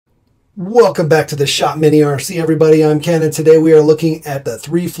Welcome back to the Shop Mini RC, everybody. I'm Ken, and today we are looking at the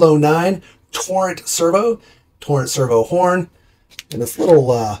 3Flow9 Torrent Servo horn, and this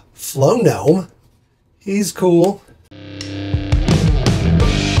little flow gnome. He's cool.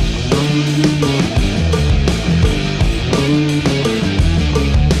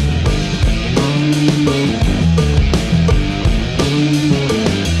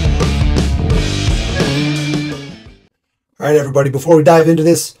 All right, everybody, before we dive into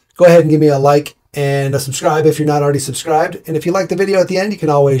this, go ahead and give me a like and a subscribe if you're not already subscribed. And if you like the video at the end, you can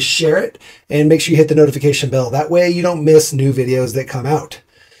always share it and make sure you hit the notification bell. That way you don't miss new videos that come out.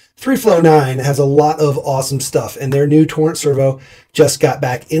 3Flow9 has a lot of awesome stuff, and their new Torrent Servo just got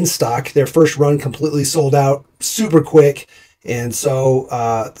back in stock. Their first run completely sold out super quick. And so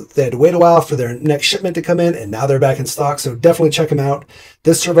they had to wait a while for their next shipment to come in, and now they're back in stock. So definitely check them out.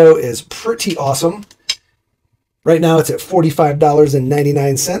 This servo is pretty awesome. Right now it's at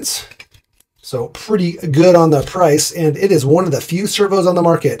 $45.99, so pretty good on the price, and it is one of the few servos on the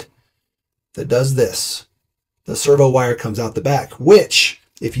market that does this. The servo wire comes out the back, which,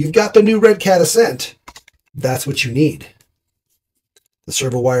 if you've got the new Redcat Ascent, that's what you need. The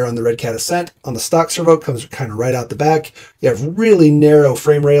servo wire on the Redcat Ascent on the stock servo comes kind of right out the back. You have really narrow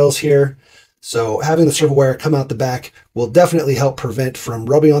frame rails here, so having the servo wire come out the back will definitely help prevent from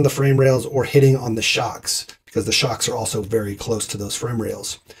rubbing on the frame rails or hitting on the shocks, because the shocks are also very close to those frame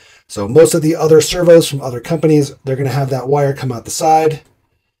rails. So most of the other servos from other companies, they're going to have that wire come out the side,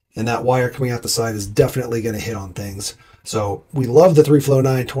 and that wire coming out the side is definitely going to hit on things. So we love the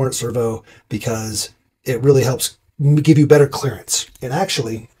 3Flow9 Torrent Servo because it really helps give you better clearance. And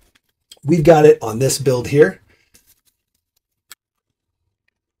actually, we've got it on this build here.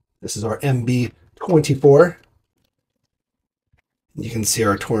 This is our MB24. You can see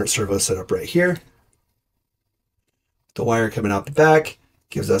our Torrent Servo set up right here. The wire coming out the back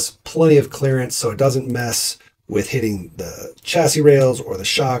gives us plenty of clearance so it doesn't mess with hitting the chassis rails or the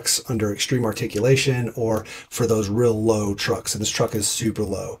shocks under extreme articulation or for those real low trucks. And this truck is super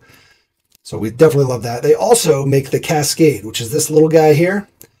low. So we definitely love that. They also make the Cascade, which is this little guy here,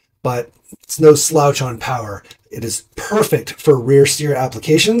 but it's no slouch on power. It is perfect for rear steer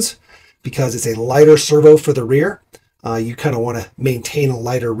applications because it's a lighter servo for the rear. You kind of want to maintain a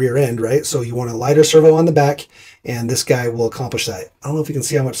lighter rear end, right? So you want a lighter servo on the back, and this guy will accomplish that. I don't know if you can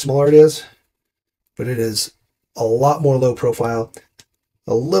see how much smaller it is, but it is a lot more low profile,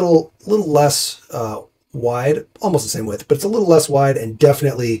 a little less wide, almost the same width, but it's a little less wide and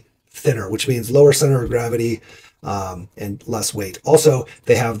definitely thinner, which means lower center of gravity and less weight. Also,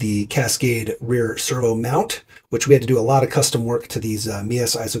 they have the Cascade rear servo mount, which we had to do a lot of custom work to these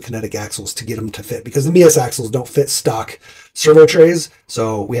Mias isokinetic axles to get them to fit, because the Mias axles don't fit stock servo trays.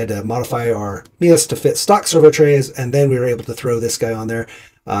 So we had to modify our Mias to fit stock servo trays, and then we were able to throw this guy on there.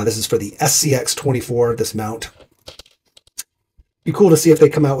 This is for the SCX24, this mount. Be cool to see if they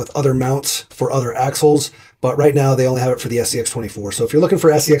come out with other mounts for other axles, but right now they only have it for the SCX24. So if you're looking for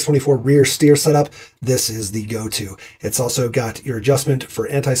SCX24 rear steer setup, this is the go-to. It's also got your adjustment for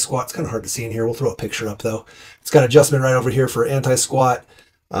anti-squat. It's kind of hard to see in here. We'll throw a picture up though. It's got adjustment right over here for anti-squat,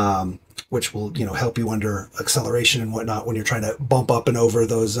 which will, help you under acceleration and whatnot when you're trying to bump up and over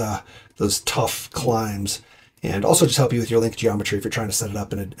those tough climbs. And also just help you with your link geometry if you're trying to set it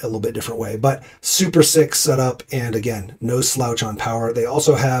up in a little bit different way. But super sick setup, and again, no slouch on power. They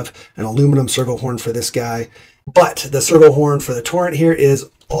also have an aluminum servo horn for this guy, but the servo horn for the Torrent here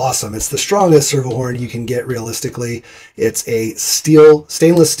is awesome. It's the strongest servo horn you can get realistically. It's a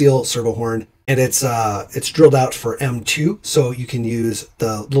stainless steel servo horn, and it's drilled out for M2, so you can use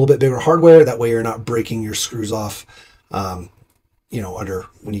the little bit bigger hardware. That way you're not breaking your screws off, under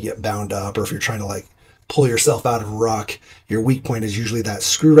when you get bound up, or if you're trying to pull yourself out of a rock. Your weak point is usually that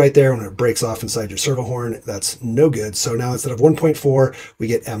screw right there. When it breaks off inside your servo horn, that's no good. So now instead of 1.4, we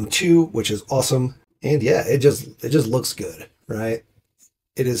get M2, which is awesome. And yeah, it just looks good, right?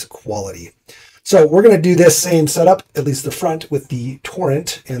 It is quality. So we're going to do this same setup, at least the front, with the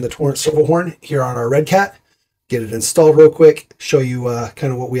Torrent and the Torrent servo horn here on our Redcat. Get it installed real quick, show you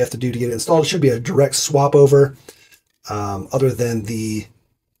kind of what we have to do to get it installed. It should be a direct swap over, other than the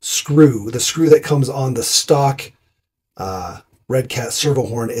screw that comes on the stock Redcat servo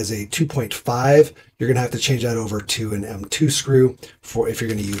horn is a 2.5. You're going to have to change that over to an M2 screw if you're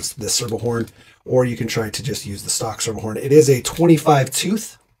going to use this servo horn, or you can try to just use the stock servo horn. It is a 25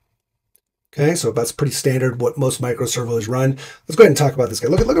 tooth. Okay, so that's pretty standard what most micro servos run. Let's go ahead and talk about this guy.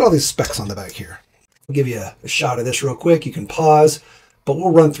 Look at all these specs on the back here. I'll give you a shot of this real quick. You can pause, but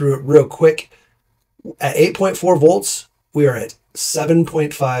we'll run through it real quick. At 8.4 volts, we are at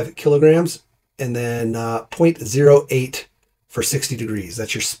 7.5 kilograms, and then 0.08 for 60 degrees.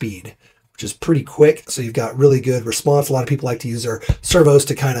 That's your speed, which is pretty quick. So you've got really good response. A lot of people like to use their servos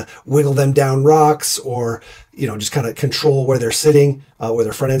to kind of wiggle them down rocks, or, you know, just kind of control where they're sitting, where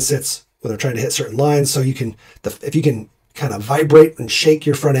their front end sits when they're trying to hit certain lines. So you can, if you can kind of vibrate and shake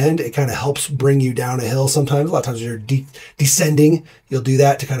your front end, it kind of helps bring you down a hill sometimes. A lot of times when you're descending, you'll do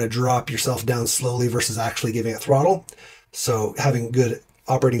that to kind of drop yourself down slowly versus actually giving it throttle. So having good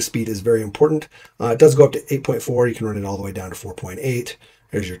operating speed is very important. It does go up to 8.4. You can run it all the way down to 4.8.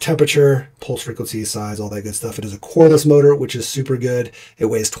 There's your temperature, pulse frequency, size, all that good stuff. It is a coreless motor, which is super good. It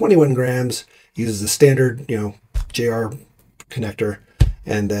weighs 21 grams, uses the standard, you know, JR connector,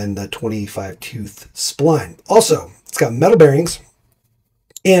 and then the 25 tooth spline. Also, it's got metal bearings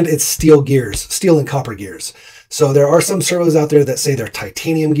and it's steel gears, steel and copper gears. So there are some servos out there that say they're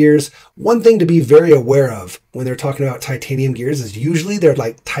titanium gears. One thing to be very aware of when they're talking about titanium gears is usually they're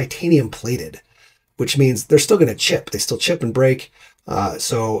like titanium plated, which means they're still going to chip. They still chip and break.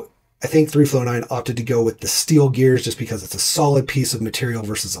 So I think 3Flow9 opted to go with the steel gears just because it's a solid piece of material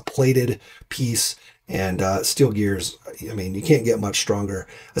versus a plated piece. And steel gears, I mean, you can't get much stronger,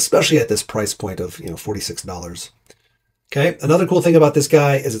 especially at this price point of, you know, $46. Okay, another cool thing about this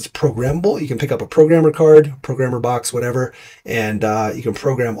guy is it's programmable. You can pick up a programmer card, programmer box, whatever, and you can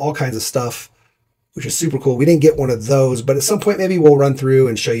program all kinds of stuff, which is super cool. We didn't get one of those, but at some point maybe we'll run through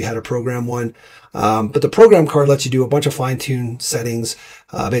and show you how to program one. But the program card lets you do a bunch of fine-tune settings.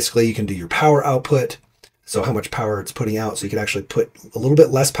 Basically, you can do your power output, so how much power it's putting out. So you can actually put a little bit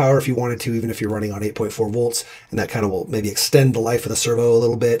less power if you wanted to, even if you're running on 8.4 volts, and that kind of will maybe extend the life of the servo a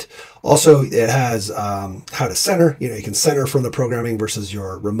little bit. Also, it has how to center. You know, you can center from the programming versus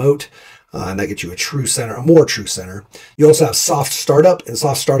your remote, and that gets you a true center, a more true center. You also have soft startup, and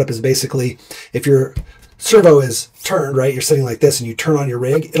soft startup is basically if your servo is turned, right, you're sitting like this and you turn on your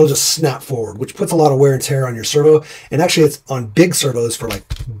rig, it'll just snap forward, which puts a lot of wear and tear on your servo. And actually it's on big servos for like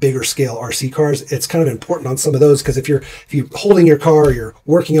bigger scale RC cars. It's kind of important on some of those because if you're holding your car or you're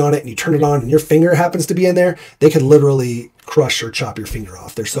working on it and you turn it on and your finger happens to be in there, they could literally crush or chop your finger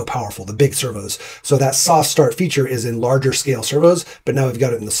off. They're so powerful, the big servos. So that soft start feature is in larger scale servos, but now we've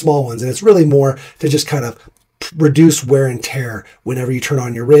got it in the small ones, and it's really more to just kind of reduce wear and tear. Whenever you turn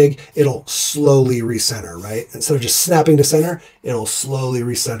on your rig, it'll slowly recenter, right? Instead of just snapping to center, it'll slowly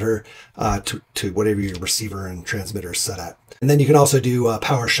recenter to whatever your receiver and transmitter is set at. And then you can also do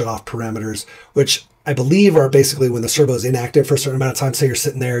power shutoff parameters, which I believe are basically when the servo is inactive for a certain amount of time. Say you're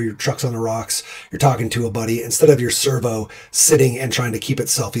sitting there, your truck's on the rocks, you're talking to a buddy. Instead of your servo sitting and trying to keep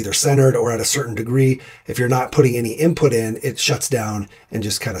itself either centered or at a certain degree, if you're not putting any input in, it shuts down and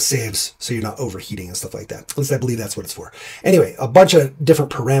just kind of saves so you're not overheating and stuff like that. At least I believe that's what it's for. Anyway, a bunch of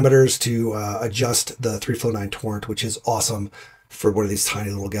different parameters to adjust the 3Flow9 Torrent, which is awesome for one of these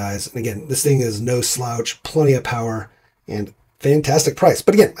tiny little guys. And again, this thing is no slouch, plenty of power, and fantastic price.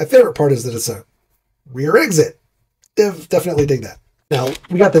 But again, my favorite part is that it's a rear exit. Definitely dig that. Now,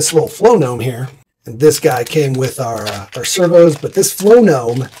 we got this little flow gnome here, and this guy came with our servos, but this flow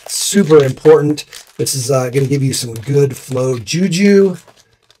gnome, super important. This is going to give you some good flow juju,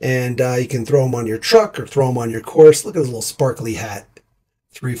 and you can throw them on your truck or throw them on your course. Look at this little sparkly hat.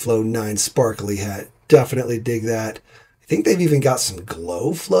 3Flow9 sparkly hat. Definitely dig that. I think they've even got some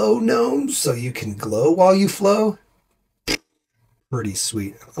glow flow gnomes, so you can glow while you flow. Pretty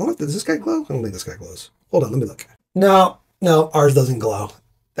sweet. I don't know, does this guy glow? I don't think this guy glows. Hold on, let me look. No, ours doesn't glow.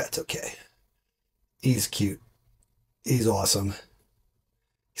 That's okay. He's cute. He's awesome.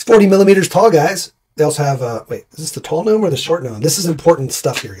 He's 40 millimeters tall, guys. They also have, wait, is this the tall gnome or the short gnome? This is important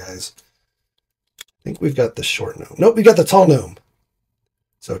stuff here, guys. I think we've got the short gnome. Nope, we got the tall gnome.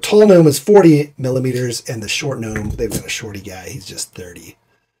 So tall gnome is 40 millimeters, and the short gnome, they've got a shorty guy. He's just 30. If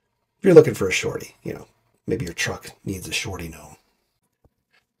you're looking for a shorty, you know, maybe your truck needs a shorty gnome.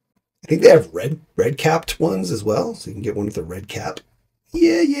 I think they have red capped ones as well, so you can get one with a red cap.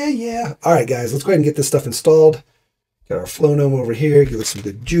 Yeah. All right, guys, let's go ahead and get this stuff installed. Got our flow gnome over here. Give it some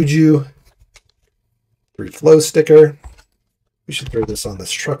good juju. 3Flow sticker. We should throw this on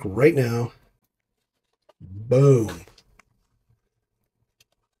this truck right now. Boom.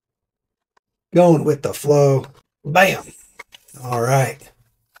 Going with the flow. Bam. All right.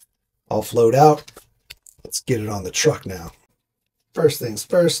 All flowed out. Let's get it on the truck now. First things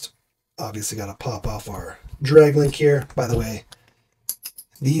first. Obviously got to pop off our drag link here. By the way,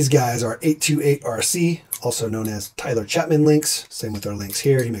 these guys are 828RC, also known as Tyler Chapman links. Same with our links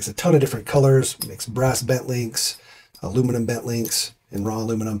here. He makes a ton of different colors. He makes brass bent links, aluminum bent links, and raw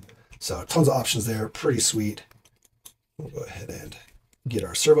aluminum. So tons of options there. Pretty sweet. We'll go ahead and get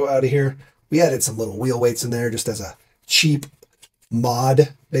our servo out of here. We added some little wheel weights in there just as a cheap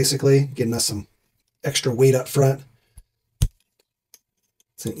mod, basically, getting us some extra weight up front.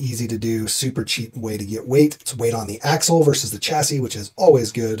 It's an easy to do, super cheap way to get weight. It's weight on the axle versus the chassis, which is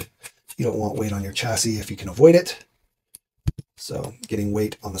always good. You don't want weight on your chassis if you can avoid it. So getting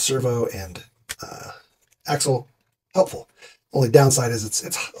weight on the servo and axle, helpful. Only downside is it's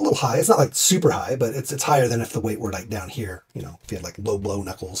a little high. It's not like super high, but it's higher than if the weight were like down here, you know, if you had like low blow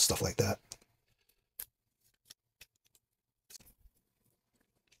knuckles, stuff like that.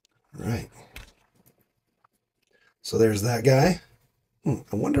 All right. So there's that guy.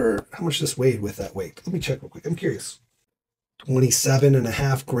 I wonder how much this weighed with that weight. Let me check real quick. I'm curious.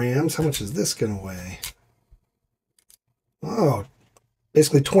 27.5 grams. How much is this going to weigh? Oh,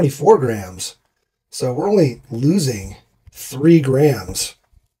 basically 24 grams. So we're only losing 3 grams.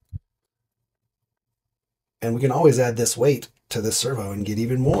 And we can always add this weight to this servo and get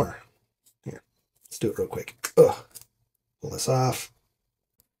even more. Here, let's do it real quick. Ugh. Pull this off.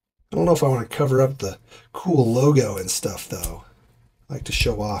 I don't know if I want to cover up the cool logo and stuff, though. I like to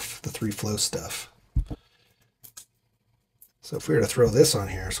show off the 3Flow stuff. So if we were to throw this on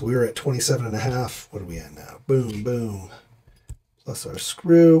here, so we were at 27.5. What are we at now? Boom, boom. Plus our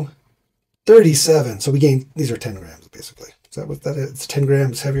screw. 37. So we gained, these are 10 grams, basically. Is that what that is? It's 10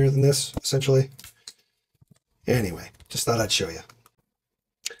 grams heavier than this, essentially. Anyway, just thought I'd show you.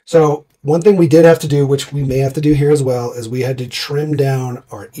 So one thing we did have to do, which we may have to do here as well, is we had to trim down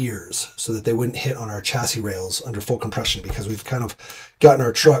our ears so that they wouldn't hit on our chassis rails under full compression, because we've kind of gotten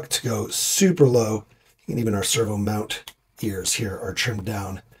our truck to go super low. And even our servo mount ears here are trimmed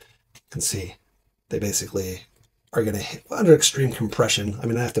down. You can see they basically are going to hit under extreme compression. I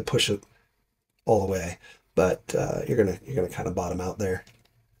mean, I have to push it all the way, but you're gonna kind of bottom out there.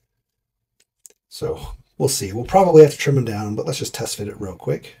 So we'll see. We'll probably have to trim them down, but let's just test fit it real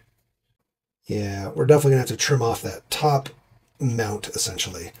quick. Yeah, we're definitely gonna have to trim off that top mount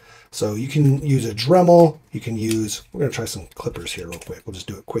essentially. So you can use a Dremel. You can use, we're gonna try some clippers here real quick. We'll just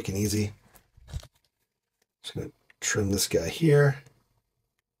do it quick and easy. Just gonna trim this guy here.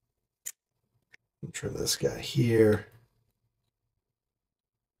 Trim this guy here.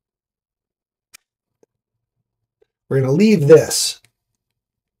 We're going to leave this.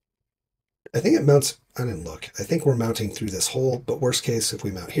 I think it mounts, I didn't look. I think we're mounting through this hole, but worst case, if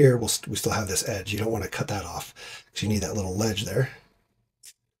we mount here, we still have this edge. You don't want to cut that off because you need that little ledge there.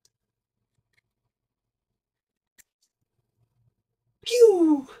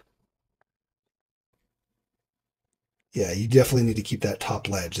 Pew! Yeah, you definitely need to keep that top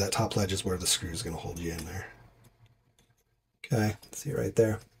ledge. That top ledge is where the screw is going to hold you in there. Okay, see right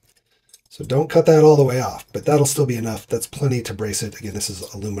there. So don't cut that all the way off, but that'll still be enough. That's plenty to brace it. Again, this is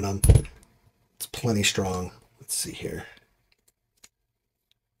aluminum. It's plenty strong. Let's see here.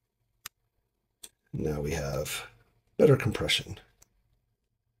 Now we have better compression.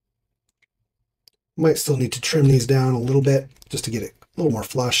 Might still need to trim these down a little bit just to get it a little more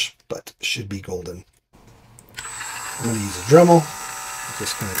flush, but should be golden. I'm going to use a Dremel. I'm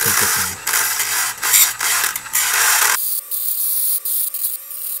just going to take this in.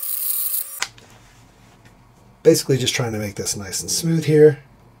 Basically just trying to make this nice and smooth here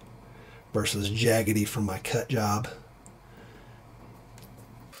versus jaggedy from my cut job.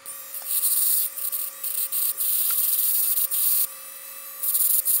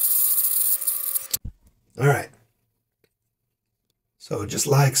 All right. So just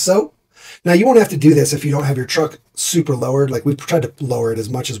like so. Now you won't have to do this if you don't have your truck super lowered. Like we've tried to lower it as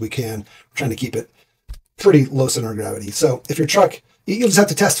much as we can. We're trying to keep it pretty low center of gravity. So if your truck, you'll just have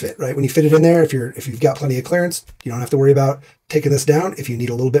to test fit, right? When you fit it in there, if you've got plenty of clearance, you don't have to worry about taking this down. If you need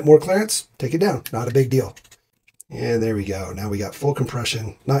a little bit more clearance, take it down. Not a big deal. And there we go. Now we got full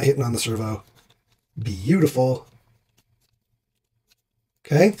compression, not hitting on the servo. Beautiful.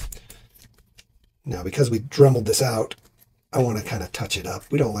 Okay. Now, because we dremeled this out, I want to kind of touch it up.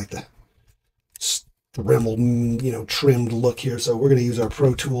 We don't like the dremeled, trimmed look here. So we're going to use our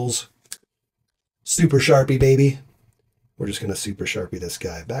Pro Tools Super Sharpie, baby. We're just going to Super Sharpie this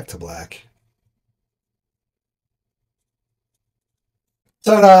guy back to black.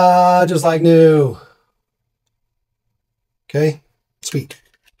 Ta-da! Just like new. Okay, sweet.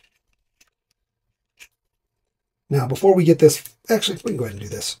 Now, before we get this, actually, we can go ahead and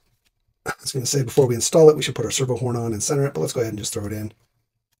do this. I was going to say before we install it, we should put our servo horn on and center it, but let's go ahead and just throw it in.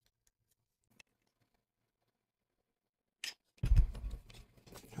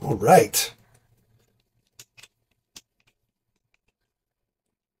 All right.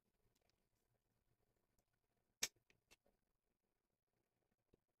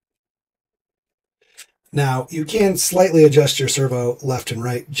 Now, you can slightly adjust your servo left and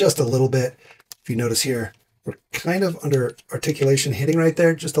right just a little bit. If you notice here, we're kind of under articulation hitting right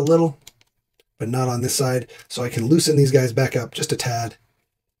there, just a little, but not on this side. So I can loosen these guys back up just a tad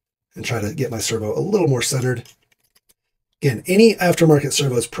and try to get my servo a little more centered. Again, any aftermarket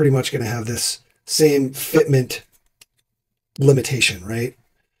servo is pretty much going to have this same fitment limitation, right?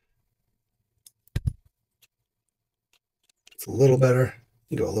 It's a little better.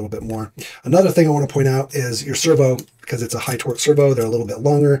 You go a little bit more. Another thing I want to point out is your servo, because it's a high torque servo, they're a little bit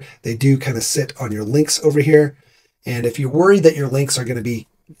longer. They do kind of sit on your links over here. And if you're worried that your links are going to be,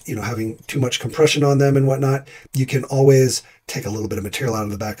 having too much compression on them and whatnot, you can always take a little bit of material out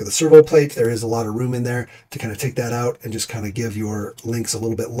of the back of the servo plate. There is a lot of room in there to kind of take that out and just kind of give your links a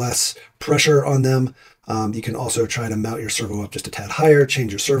little bit less pressure on them. You can also try to mount your servo up just a tad higher,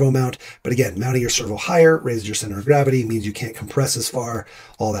 change your servo mount. But again, mounting your servo higher raises your center of gravity, means you can't compress as far,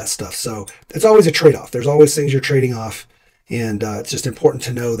 all that stuff. So it's always a trade-off. There's always things you're trading off. And it's just important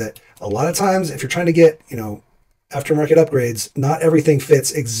to know that a lot of times if you're trying to get, aftermarket upgrades, not everything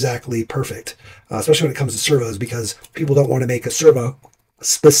fits exactly perfect, especially when it comes to servos, because people don't want to make a servo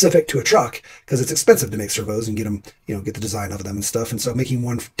specific to a truck because it's expensive to make servos and get them, get the design of them and stuff. And so making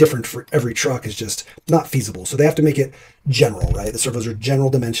one different for every truck is just not feasible. So they have to make it general, right? The servos are general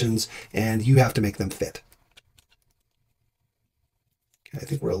dimensions and you have to make them fit. Okay, I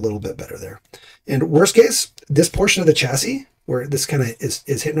think we're a little bit better there. And worst case, this portion of the chassis where this kind of is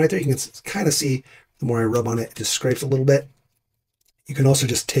hitting right there, you can kind of see the more I rub on it, it just scrapes a little bit. You can also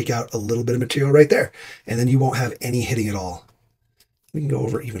just take out a little bit of material right there, and then you won't have any hitting at all. We can go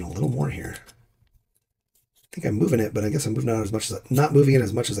over even a little more here. I think I'm moving it, but I guess I'm moving out as much as not moving it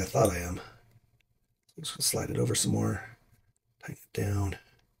as much as I thought I am. Just slide it over some more, tighten it down.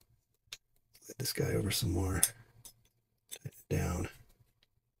 Slide this guy over some more, tighten it down.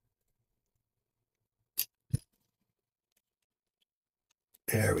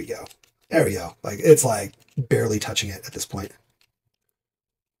 There we go. There we go. It's like barely touching it at this point.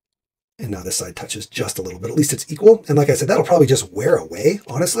 And now this side touches just a little bit. At least it's equal. And like I said, that'll probably just wear away,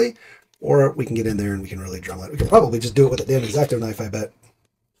 honestly. Or we can get in there and we can really drum it. We can probably just do it with a damn X-Acto knife, I bet.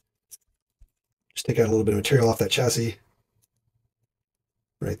 Just take out a little bit of material off that chassis.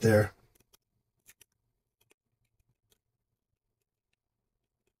 Right there.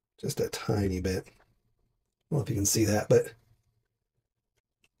 Just a tiny bit. I don't know if you can see that, but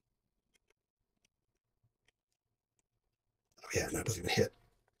yeah, no, it doesn't even hit.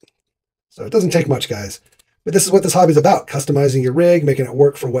 So it doesn't take much, guys. But this is what this hobby is about, customizing your rig, making it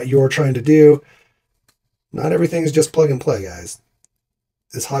work for what you're trying to do. Not everything is just plug and play, guys.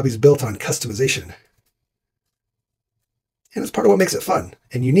 This hobby is built on customization. And it's part of what makes it fun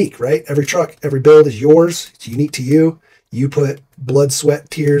and unique, right? Every truck, every build is yours. It's unique to you. You put blood, sweat,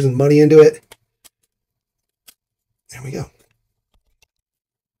 tears, and money into it. There we go.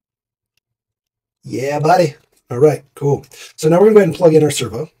 Yeah, buddy. All right, cool. So now we're going to go ahead and plug in our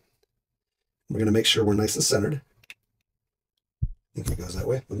servo. We're going to make sure we're nice and centered. I think it goes that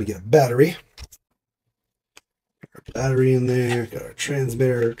way. Let me get a battery. Got our battery in there. Got our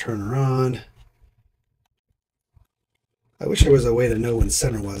transmitter. Turn her on. I wish there was a way to know when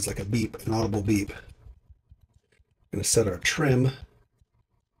center was, like a beep, an audible beep. I'm going to set our trim.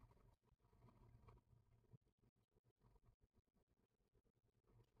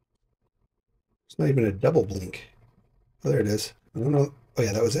 It's not even a double blink. Oh, there it is. I don't know. Oh,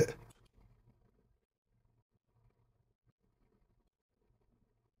 yeah, that was it.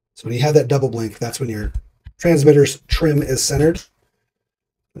 So when you have that double blink, that's when your transmitter's trim is centered.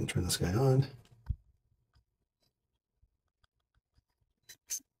 I'm going to turn this guy on.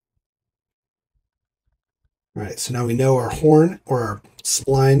 All right, so now we know our horn or our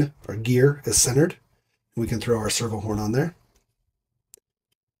spline or gear is centered. We can throw our servo horn on there.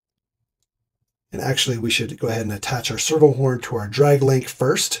 And actually, we should go ahead and attach our servo horn to our drag link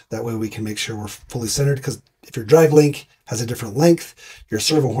first. That way we can make sure we're fully centered, because if your drag link has a different length, your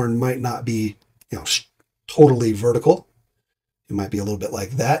servo horn might not be, totally vertical. It might be a little bit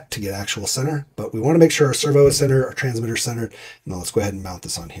like that to get actual center, but we want to make sure our servo is centered, our transmitter is centered. Now let's go ahead and mount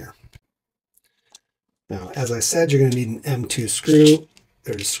this on here. Now, as I said, you're going to need an M2 screw.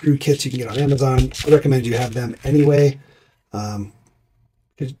 There's screw kits you can get on Amazon. I recommend you have them anyway.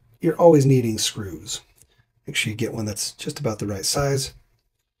 You're always needing screws. Make sure you get one that's just about the right size.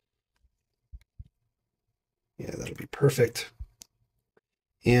 Yeah, that'll be perfect.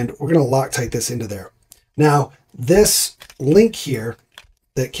 And we're going to Loctite this into there. Now, this link here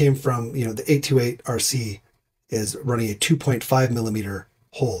that came from, the 828 RC is running a 2.5 millimeter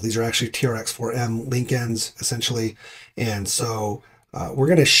hole. These are actually TRX4M link ends, essentially. And so we're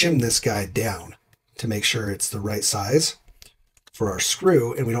going to shim this guy down to make sure it's the right size for our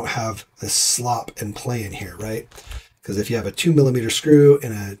screw, and we don't have this slop and play in here, right? Because if you have a 2 millimeter screw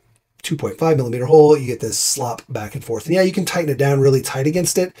and a 2.5 millimeter hole, you get this slop back and forth. And yeah, you can tighten it down really tight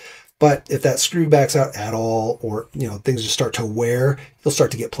against it, but if that screw backs out at all, or things just start to wear, you'll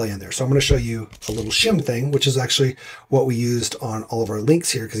start to get play in there. So I'm going to show you a little shim thing, which is actually what we used on all of our links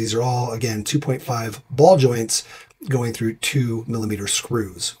here, because these are all, again, 2.5 ball joints going through 2 millimeter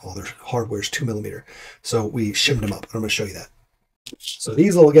screws. All their hardware is 2 millimeter. So we shimmed them up. I'm going to show you that. So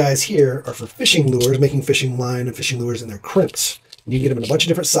these little guys here are for fishing lures, making fishing line and fishing lures, and they're crimps. You can get them in a bunch of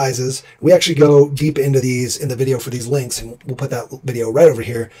different sizes. We actually go deep into these in the video for these links, and we'll put that video right over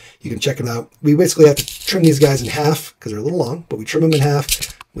here. You can check them out. We basically have to trim these guys in half because they're a little long, but we trim them in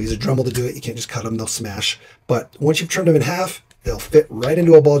half. We use a Dremel to do it. You can't just cut them, they'll smash. But once you've trimmed them in half, they'll fit right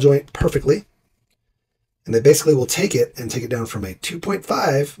into a ball joint perfectly. And they basically will take it and take it down from a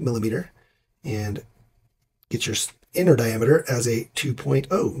 2.5 millimeter and get your inner diameter as a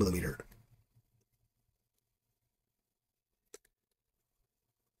 2.0 millimeter.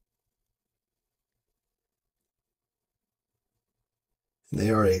 They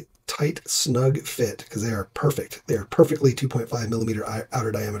are a tight, snug fit because they are perfect. They are perfectly 2.5 millimeter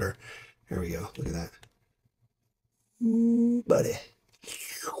outer diameter. There we go. Look at that. Ooh, buddy.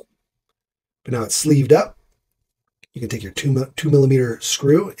 But now it's sleeved up. You can take your 2 millimeter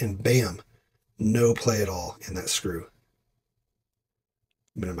screw and bam, no play at all in that screw.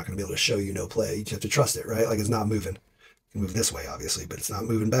 I mean, I'm not going to be able to show you no play. You just have to trust it, right? Like it's not moving. You can move this way, obviously, but it's not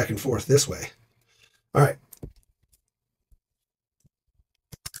moving back and forth this way. All right.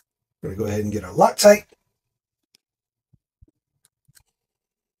 We're going to go ahead and get our Loctite.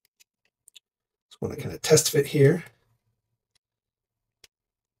 Just want to kind of test fit here.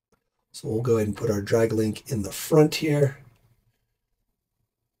 So we'll go ahead and put our drag link in the front here.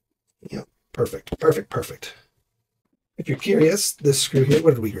 Yep, perfect, perfect, perfect. If you're curious, this screw here,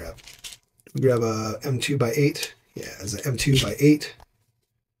 what did we grab? Did we grab a M2 by 8? Yeah, it's an M2 by 8.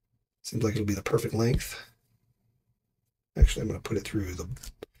 Seems like it'll be the perfect length. Actually, I'm going to put it through the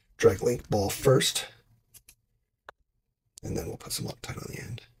drag link ball first, and then we'll put some Loctite on the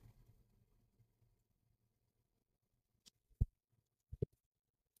end.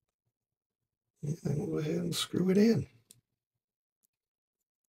 And then we'll go ahead and screw it in.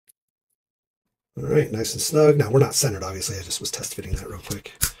 All right, nice and snug. Now, we're not centered, obviously. I just was test fitting that real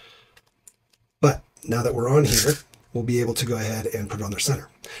quick. But now that we're on here, we'll be able to go ahead and put it on their center.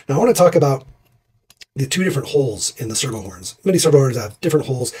 Now, I want to talk about the two different holes in the servo horns. Many servo horns have different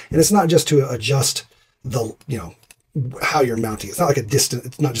holes, and it's not just to adjust the, how you're mounting. It's not like a distance.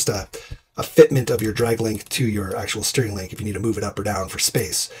 It's not just a fitment of your drag link to your actual steering link if you need to move it up or down for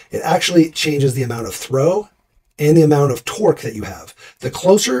space. It actually changes the amount of throw and the amount of torque that you have. The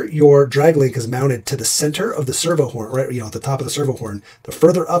closer your drag link is mounted to the center of the servo horn, right, at the top of the servo horn, the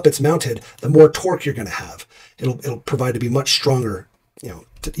further up it's mounted, the more torque you're going to have. It'll provide to be much stronger.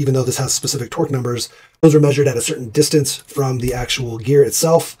 Even though this has specific torque numbers, those are measured at a certain distance from the actual gear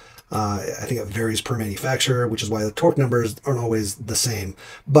itself. I think it varies per manufacturer, which is why the torque numbers aren't always the same,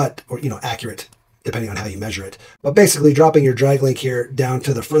 but, accurate, depending on how you measure it. But basically, dropping your drag link here down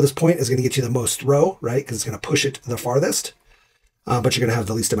to the furthest point is going to get you the most throw, right? Because it's going to push it the farthest. But you're going to have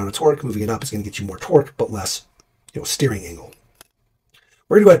the least amount of torque. Moving it up is going to get you more torque, but less, steering angle.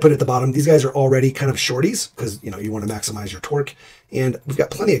 We're going to go ahead and put it at the bottom. These guys are already kind of shorties because, you want to maximize your torque. And we've got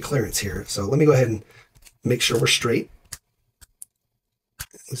plenty of clearance here. So let me go ahead and make sure we're straight.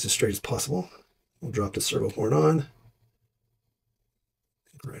 It's as straight as possible. We'll drop the servo horn on.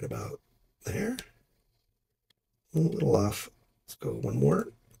 Right about there. A little off. Let's go one more.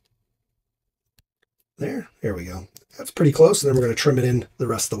 There we go. That's pretty close. And then we're going to trim it in the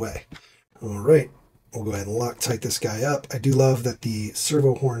rest of the way. All right. We'll go ahead and Loctite this guy up. I do love that the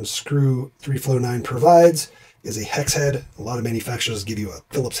servo horn screw 3Flow9 provides is a hex head. A lot of manufacturers give you a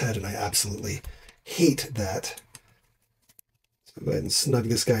Phillips head, and I absolutely hate that. So go ahead and snug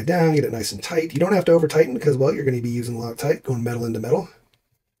this guy down, get it nice and tight. You don't have to over tighten because, well, you're going to be using Loctite, going metal into metal.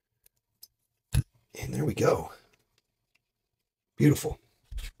 And there we go. Beautiful.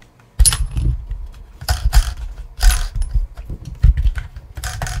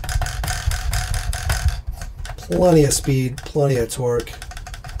 Plenty of speed, plenty of torque.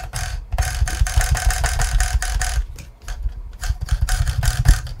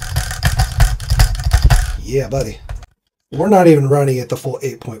 Yeah, buddy. We're not even running at the full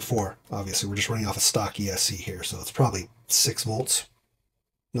 8.4. Obviously, we're just running off a stock ESC here, so it's probably 6 volts.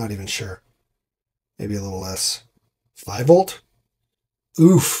 Not even sure. Maybe a little less. 5 volt?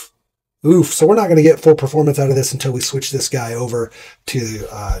 Oof. Oof. So we're not going to get full performance out of this until we switch this guy over to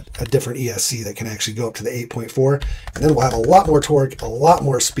a different ESC that can actually go up to the 8.4. And then we'll have a lot more torque, a lot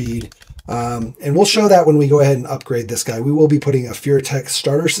more speed, And we'll show that when we go ahead and upgrade this guy. We will be putting a FureTech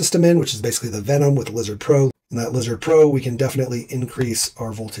starter system in, which is basically the Venom with Lizard Pro. And that Lizard Pro, we can definitely increase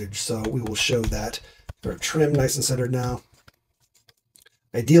our voltage. So we will show that. Our trim nice and centered now.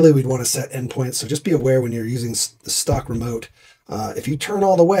 Ideally, we'd want to set endpoints. So just be aware when you're using the stock remote. If you turn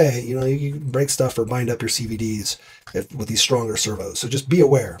all the way, you can break stuff or bind up your CVDs with these stronger servos. So just be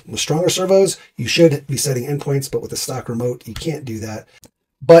aware. With stronger servos, you should be setting endpoints, but with the stock remote, you can't do that.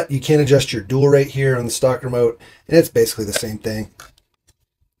 But you can adjust your dual rate here on the stock remote, and it's basically the same thing.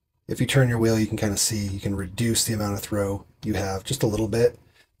 If you turn your wheel, you can kind of see, you can reduce the amount of throw you have just a little bit.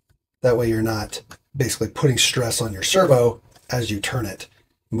 That way you're not basically putting stress on your servo as you turn it,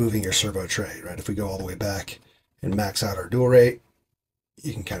 moving your servo tray, right? If we go all the way back and max out our dual rate,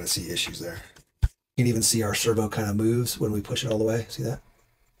 you can kind of see issues there. You can even see our servo kind of moves when we push it all the way. See that?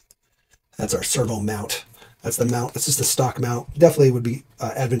 That's our servo mount. That's the mount. That's just the stock mount. Definitely would be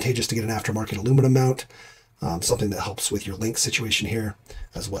advantageous to get an aftermarket aluminum mount, something that helps with your link situation here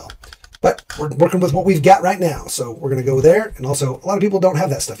as well. But we're working with what we've got right now. So we're going to go there. And also, a lot of people don't have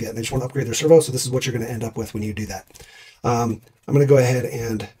that stuff yet. They just want to upgrade their servo. So this is what you're going to end up with when you do that. I'm going to go ahead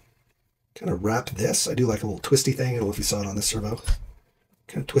and kind of wrap this. I do like a little twisty thing. I don't know if you saw it on this servo.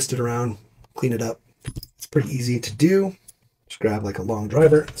 Kind of twist it around, clean it up. It's pretty easy to do. Just grab like a long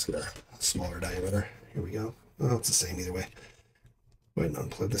driver. Let's get a smaller diameter. Here we go. Oh, it's the same either way. Go ahead and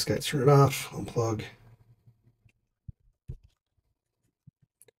unplug this guy, turn it off, unplug.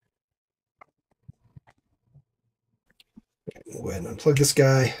 We'll go ahead and unplug this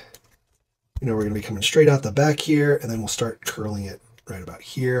guy. We're going to be coming straight out the back here, and then we'll start curling it right about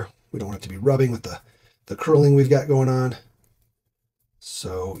here. We don't want it to be rubbing with the curling we've got going on.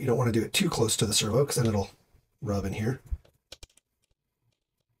 So you don't want to do it too close to the servo because then it'll rub in here.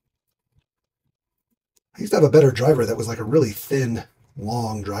 I used to have a better driver that was like a really thin,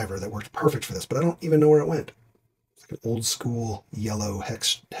 long driver that worked perfect for this, but I don't even know where it went. It's like an old school yellow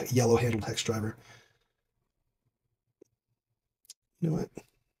handled hex driver. You know what?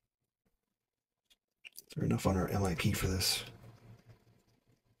 Is there enough on our MIP for this?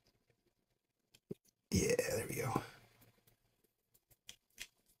 Yeah, there we go.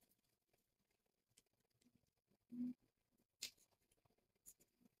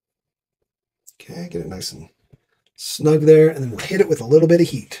 Okay, get it nice and snug there, and then we'll hit it with a little bit of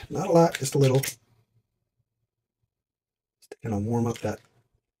heat. Not a lot, just a little. Just to kind of warm up that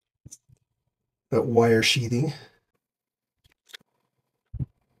wire sheathing.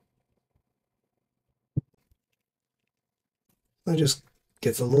 That just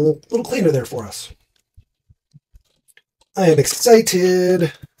gets a little cleaner there for us. I am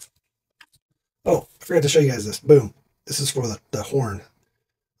excited. Oh, I forgot to show you guys this. Boom. This is for the horn.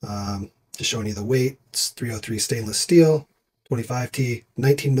 Just showing you the weight. It's 303 stainless steel, 25T,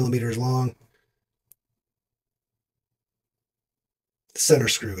 19 millimeters long. The center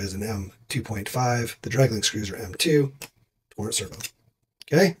screw is an M2.5. The draglink screws are M2. Torrent servo.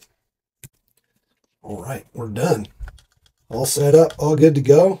 Okay. All right, we're done. All set up, all good to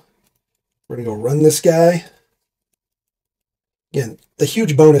go. We're going to go run this guy. Again, the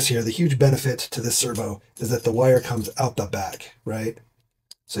huge bonus here, the huge benefit to this servo is that the wire comes out the back, right?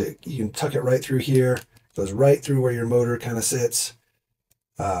 So you can tuck it right through here, goes right through where your motor kind of sits,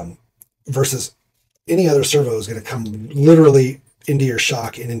 versus any other servo is going to come literally into your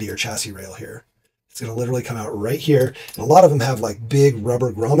shock and into your chassis rail here. It's going to literally come out right here. And a lot of them have like big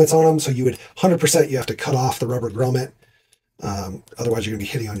rubber grommets on them. So you would 100% you have to cut off the rubber grommet. Otherwise you're going to be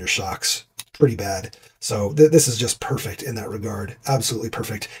hitting on your shocks pretty bad. So this is just perfect in that regard. Absolutely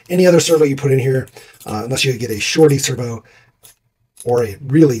perfect. Any other servo you put in here, unless you get a shorty servo or a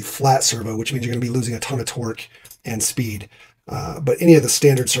really flat servo, which means you're going to be losing a ton of torque and speed. But any of the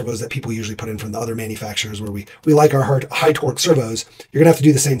standard servos that people usually put in from the other manufacturers where we like our high torque servos, you're going to have to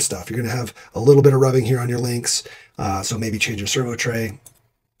do the same stuff. You're going to have a little bit of rubbing here on your links. So maybe change your servo tray.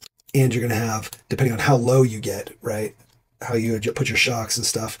 And you're going to have, depending on how low you get, right, how you put your shocks and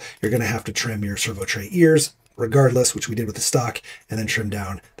stuff, you're going to have to trim your servo tray ears regardless, which we did with the stock, and then trim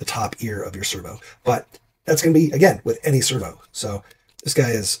down the top ear of your servo. But that's going to be, again, with any servo. So this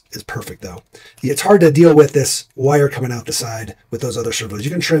guy is perfect, though. It's hard to deal with this wire coming out the side with those other servos. You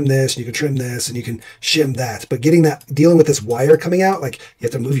can trim this, and you can trim this, and you can shim that. But dealing with this wire coming out, like you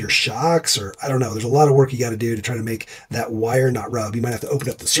have to move your shocks, or I don't know. There's a lot of work you got to do to try to make that wire not rub. You might have to open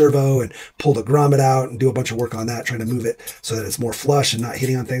up the servo and pull the grommet out and do a bunch of work on that, trying to move it so that it's more flush and not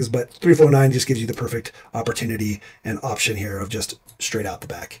hitting on things. But 3Flow9 just gives you the perfect opportunity and option here of just straight out the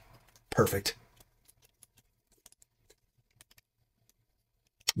back. Perfect.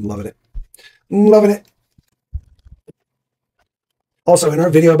 I'm loving it. I'm loving it. Also, in our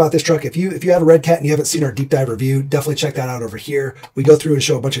video about this truck, if you have a Redcat and you haven't seen our deep dive review, definitely check that out over here. We go through and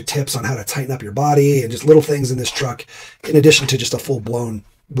show a bunch of tips on how to tighten up your body and just little things in this truck, in addition to just a full-blown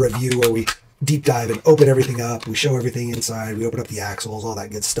review where we deep dive and open everything up. We show everything inside. We open up the axles, all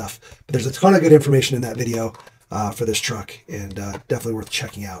that good stuff. But there's a ton of good information in that video for this truck, and definitely worth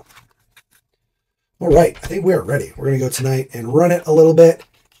checking out. All right, I think we're ready. We're going to go tonight and run it a little bit,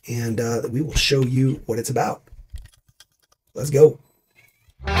 and we will show you what it's about. Let's go.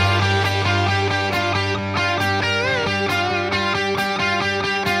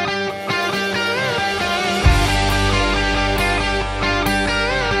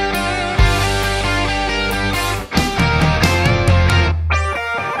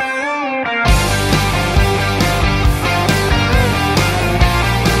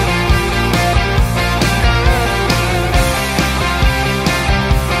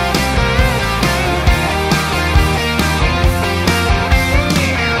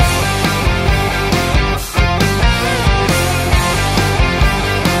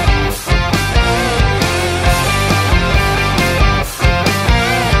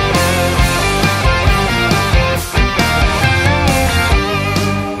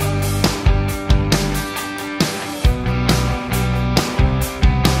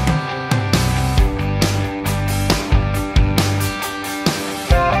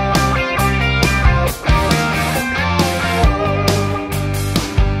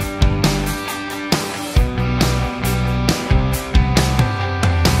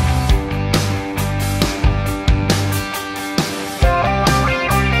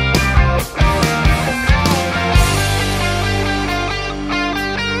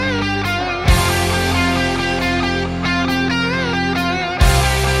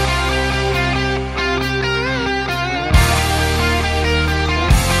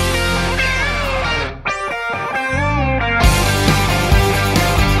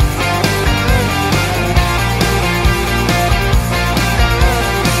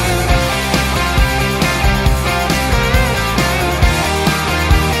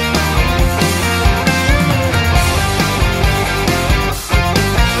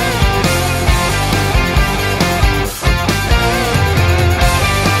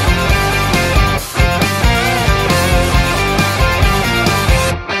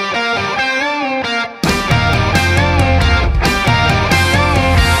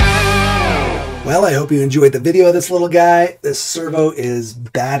 Well, I hope you enjoyed the video of this little guy. This servo is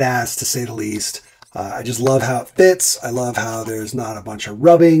badass, to say the least. I just love how it fits. I love how there's not a bunch of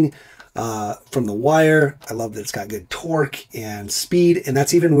rubbing from the wire. I love that it's got good torque and speed, and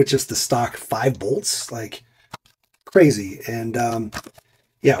that's even with just the stock 5 bolts. Like, crazy. And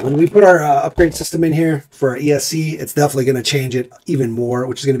yeah, when we put our upgrade system in here for our ESC, it's definitely going to change it even more,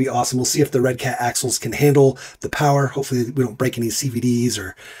 which is going to be awesome. We'll see if the Redcat axles can handle the power. Hopefully we don't break any CVDs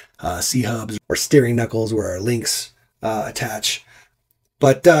or C-hubs or steering knuckles where our links attach.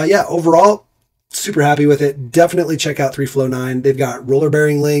 But yeah, overall, super happy with it. Definitely check out 3Flow9. They've got roller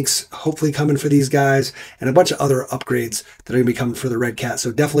bearing links, hopefully coming for these guys, and a bunch of other upgrades that are going to be coming for the Redcat.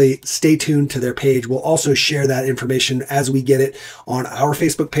 So definitely stay tuned to their page. We'll also share that information as we get it on our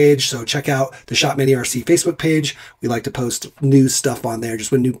Facebook page. So check out the Shop Many RC Facebook page. We like to post new stuff on there.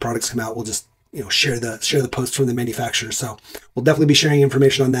 Just when new products come out, we'll just share the post from the manufacturer. So we'll definitely be sharing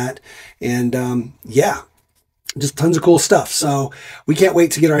information on that. And yeah, just tons of cool stuff. So we can't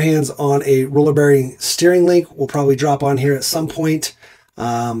wait to get our hands on a roller bearing steering link. We'll probably drop on here at some point.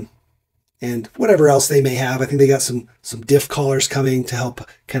 And whatever else they may have. I think they got some diff collars coming to help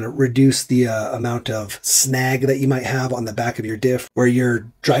kind of reduce the amount of snag that you might have on the back of your diff where your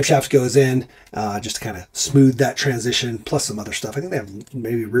drive shaft goes in, just to kind of smooth that transition, plus some other stuff. I think they have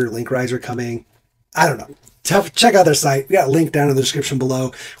maybe rear link riser coming. I don't know. Check out their site. We got a link down in the description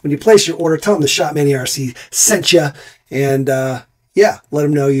below. When you place your order, tell them the Shop Many RC sent you, and yeah, let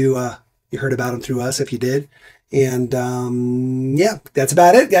them know you heard about them through us if you did. And yeah, that's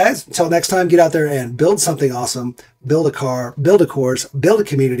about it, guys. Until next time, get out there and build something awesome. Build a car, build a course, build a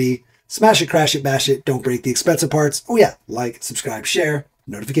community. Smash it, crash it, bash it. Don't break the expensive parts. Oh yeah, like, subscribe, share,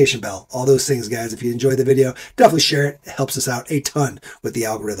 notification bell, all those things, guys. If you enjoyed the video, definitely share it. It helps us out a ton with the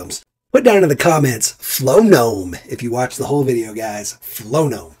algorithms. Put down in the comments, Flow Gnome, if you watch the whole video, guys. Flow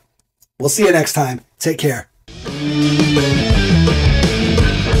Gnome. We'll see you next time. Take care.